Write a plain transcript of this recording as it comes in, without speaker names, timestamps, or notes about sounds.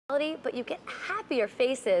but you get happier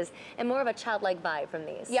faces and more of a childlike vibe from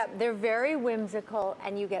these. Yeah, they're very whimsical,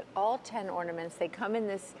 and you get all 10 ornaments. They come in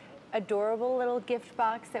this adorable little gift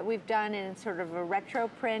box that we've done in sort of a retro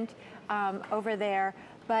print over there.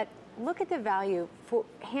 But look at the value for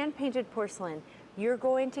hand-painted porcelain. You're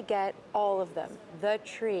going to get all of them. The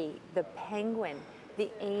tree, the penguin, the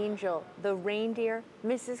angel, the reindeer,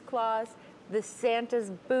 Mrs. Claus, the Santa's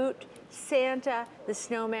boot, Santa, the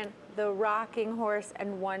snowman, the rocking horse,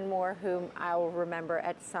 and one more whom I will remember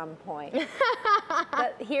at some point.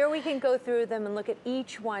 But here we can go through them and look at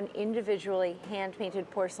each one individually, hand-painted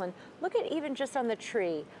porcelain. Look at even just on the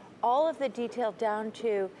tree, all of the detail down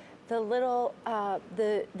to the little,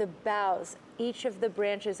 the boughs, each of the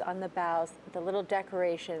branches on the boughs, the little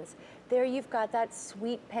decorations. There you've got that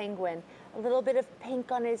sweet penguin, a little bit of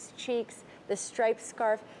pink on his cheeks, the striped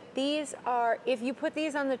scarf. These are, if you put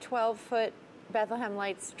these on the 12-foot Bethlehem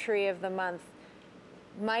Lights tree of the month,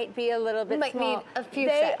 might be a little bit might small. Need a few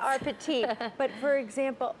they sets. are petite, but for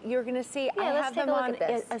example, you're going to see I have them on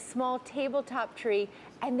a small tabletop tree,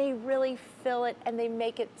 and they really fill it and they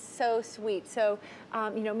make it so sweet. So,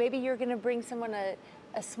 you know, maybe you're going to bring someone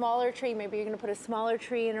a smaller tree. Maybe you're going to put a smaller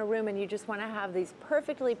tree in a room, and you just want to have these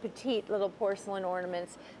perfectly petite little porcelain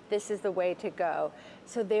ornaments. This is the way to go.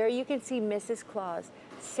 So there you can see Mrs. Claus,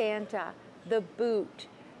 Santa, the boot.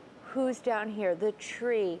 Who's down here? The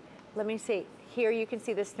tree. Let me see. Here you can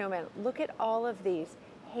see the snowman. Look at all of these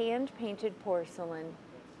hand-painted porcelain.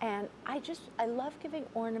 And I love giving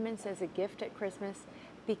ornaments as a gift at Christmas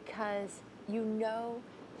because you know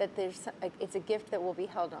that it's a gift that will be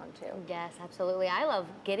held on to. Yes, absolutely. I love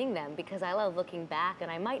getting them because I love looking back, and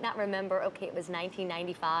I might not remember, okay, it was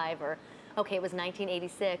 1995 or okay, it was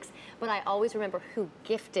 1986, but I always remember who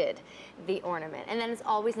gifted the ornament. And then it's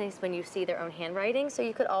always nice when you see their own handwriting, so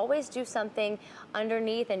you could always do something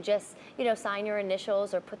underneath and just, you know, sign your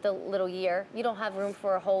initials or put the little year. You don't have room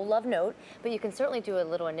for a whole love note, but you can certainly do a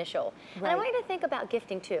little initial. Right. And I want you to think about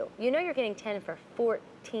gifting too. You know you're getting 10 for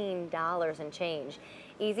 $14 and change.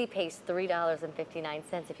 Easy Pay's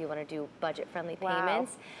 $3.59 if you want to do budget-friendly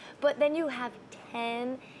payments. But then you have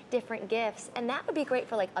 10 different gifts, and that would be great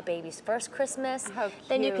for like a baby's first Christmas. How cute.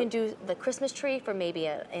 Then you can do the Christmas tree for maybe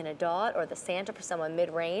an adult, or the Santa for someone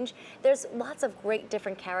mid-range. There's lots of great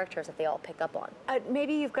different characters that they all pick up on.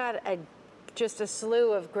 Maybe you've got just a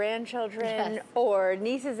slew of grandchildren or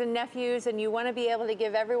nieces and nephews, and you want to be able to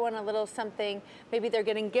give everyone a little something. Maybe they're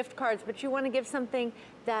getting gift cards, but you want to give something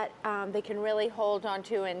that they can really hold on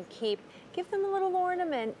to and keep. Give them a little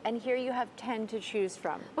ornament, and here you have 10 to choose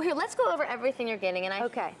from. Well, here, let's go over everything you're getting, and I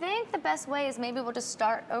think the best way is maybe we'll just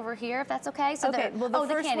start over here, if that's okay. So okay, well, the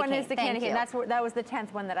first one is the candy cane. That was the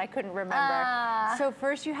 10th one that I couldn't remember. So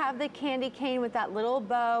first you have the candy cane with that little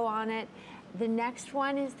bow on it. The next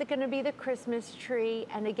one is going to be the Christmas tree,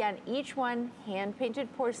 and again, each one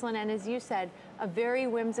hand-painted porcelain, and as you said, a very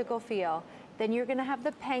whimsical feel. Then you're going to have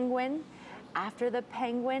the penguin. After the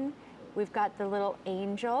penguin, we've got the little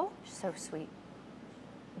angel. So sweet.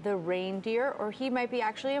 The reindeer, or he might be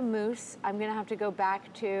actually a moose. I'm going to have to go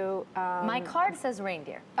back to... my card says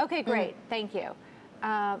reindeer. Okay, great. Thank you.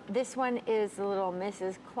 This one is the little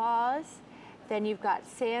Mrs. Claus. Then you've got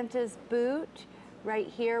Santa's boot right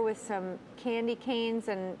here with some candy canes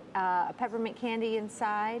and a peppermint candy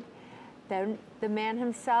inside. Then the man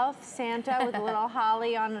himself, Santa, with a little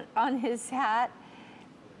holly on his hat.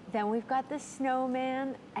 Then we've got the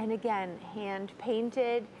snowman, and again,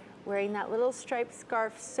 hand-painted, wearing that little striped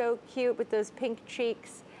scarf, so cute with those pink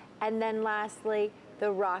cheeks. And then lastly,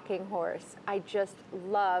 the rocking horse. I just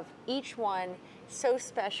love each one, so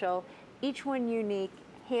special, each one unique,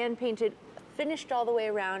 hand-painted, finished all the way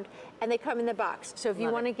around, and they come in the box. So if you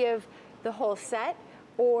want to give the whole set,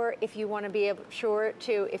 or if you want to be sure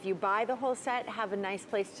to, if you buy the whole set, have a nice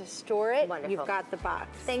place to store it, you've got the box.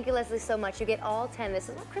 Thank you, Leslie, so much. You get all 10. This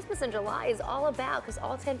is what Christmas in July is all about, because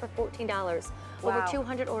all 10 for $14. Over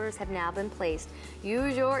 200 orders have now been placed.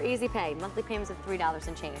 Use your Easy Pay. Monthly payments of $3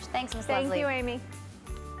 and change. Thanks, Miss Leslie. Thank you, Amy.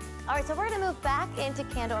 All right, so we're going to move back into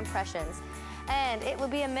candle impressions. And it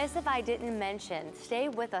would be amiss if I didn't mention, stay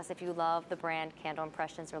with us if you love the brand Candle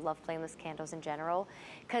Impressions or love flameless candles in general,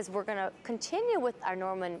 because we're going to continue with our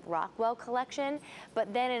Norman Rockwell collection,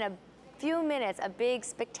 but then in a few minutes, a big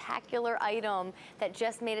spectacular item that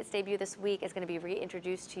just made its debut this week is going to be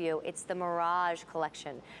reintroduced to you. It's the Mirage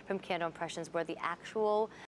collection from Candle Impressions, where the actual